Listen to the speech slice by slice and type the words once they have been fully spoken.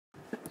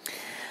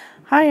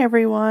Hi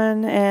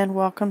everyone, and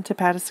welcome to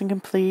Pattison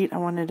Complete. I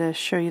wanted to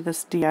show you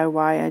this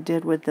DIY I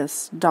did with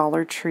this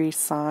Dollar Tree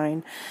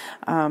sign.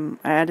 I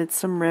added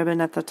some ribbon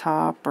at the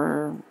top,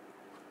 or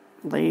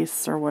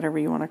lace, or whatever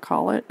you want to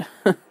call it.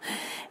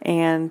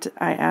 And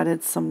I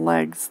added some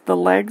legs. The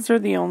legs are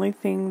the only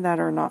thing that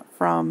are not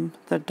from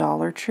the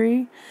Dollar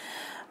Tree.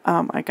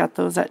 I got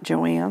those at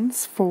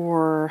Joann's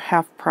for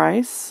half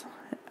price.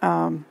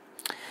 But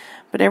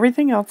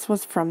everything else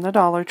was from the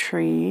Dollar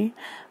Tree.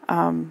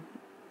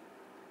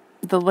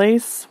 The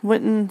lace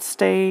wouldn't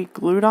stay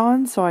glued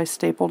on, so I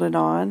stapled it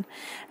on.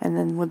 And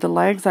then with the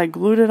legs, I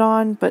glued it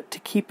on, but to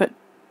keep it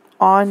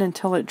on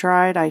until it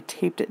dried, I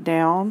taped it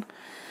down.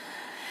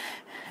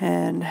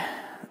 And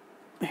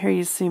here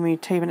you see me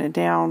taping it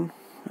down.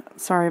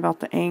 Sorry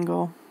about the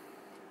angle.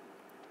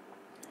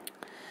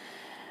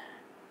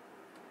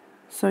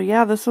 So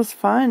yeah, this was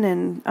fun,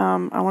 and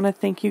I want to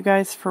thank you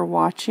guys for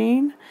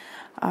watching.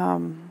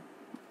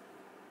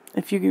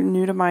 If you're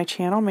new to my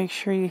channel, make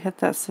sure you hit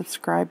that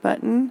subscribe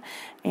button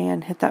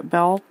and hit that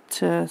bell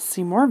to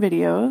see more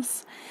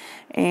videos.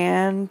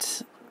 And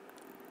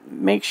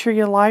make sure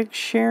you like,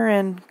 share,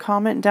 and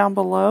comment down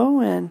below.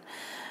 And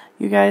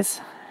you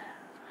guys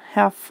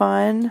have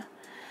fun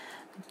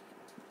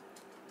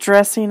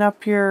dressing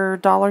up your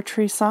Dollar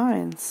Tree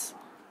signs.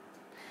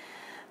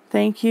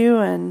 Thank you,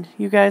 and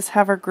you guys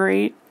have a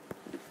great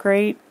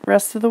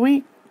rest of the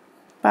week.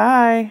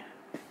 Bye.